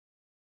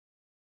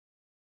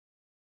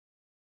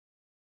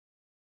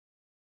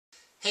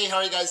Hey, how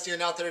are you guys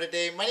doing out there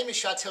today? My name is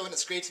Chateau and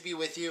it's great to be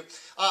with you.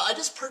 I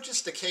just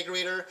purchased a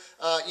Kegerator,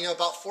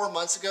 about 4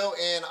 months ago,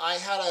 and I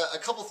had a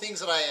couple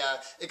things that I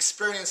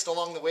experienced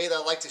along the way that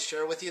I'd like to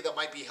share with you that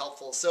might be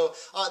helpful. So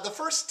the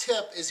first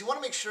tip is you want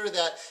to make sure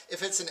that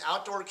if it's an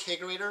outdoor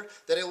Kegerator,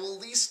 that it will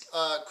at least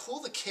cool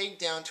the keg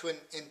down to an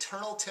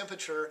internal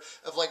temperature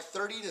of like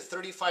 30 to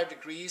 35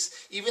 degrees,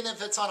 even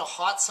if it's on a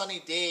hot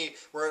sunny day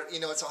where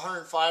it's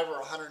 105 or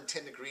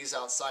 110 degrees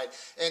outside.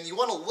 And you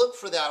want to look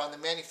for that on the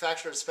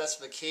manufacturer's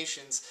specifications,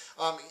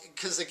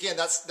 because again,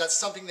 that's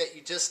something that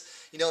you just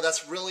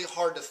that's really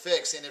hard to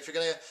fix. And if you're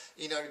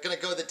gonna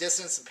go the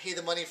distance and pay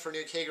the money for a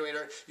new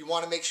Kegerator, you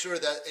want to make sure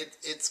that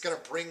it's gonna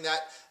bring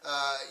that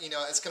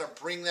it's gonna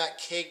bring that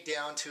keg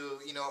down to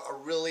a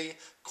really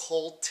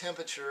cold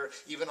temperature,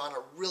 even on a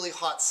really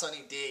hot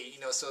sunny day,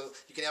 so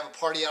you can have a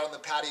party out on the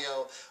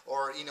patio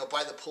or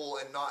by the pool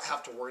and not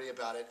have to worry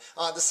about it.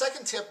 The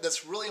second tip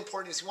that's really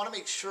important is you want to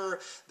make sure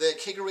the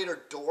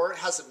Kegerator door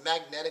has a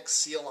magnetic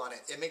seal on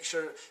it, and make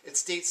sure it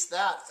states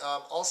that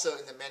also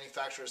in the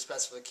manufacturer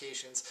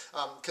specifications,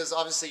 because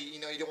obviously you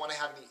don't want to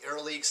have any air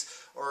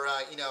leaks or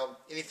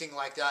anything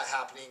like that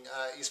happening,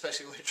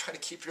 especially when you're trying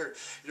to keep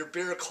your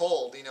beer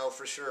cold,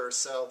 for sure.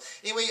 So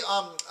anyway,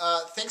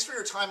 thanks for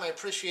your time. I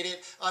appreciate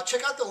it.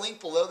 Check out the link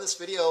below this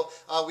video.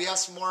 We have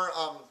some more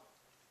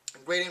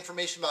great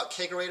information about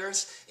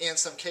Kegerators and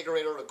some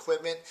Kegerator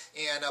equipment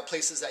and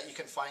places that you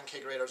can find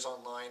Kegerators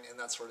online and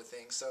that sort of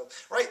thing. So,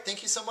 all right,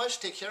 thank you so much.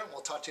 Take care, and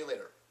we'll talk to you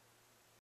later.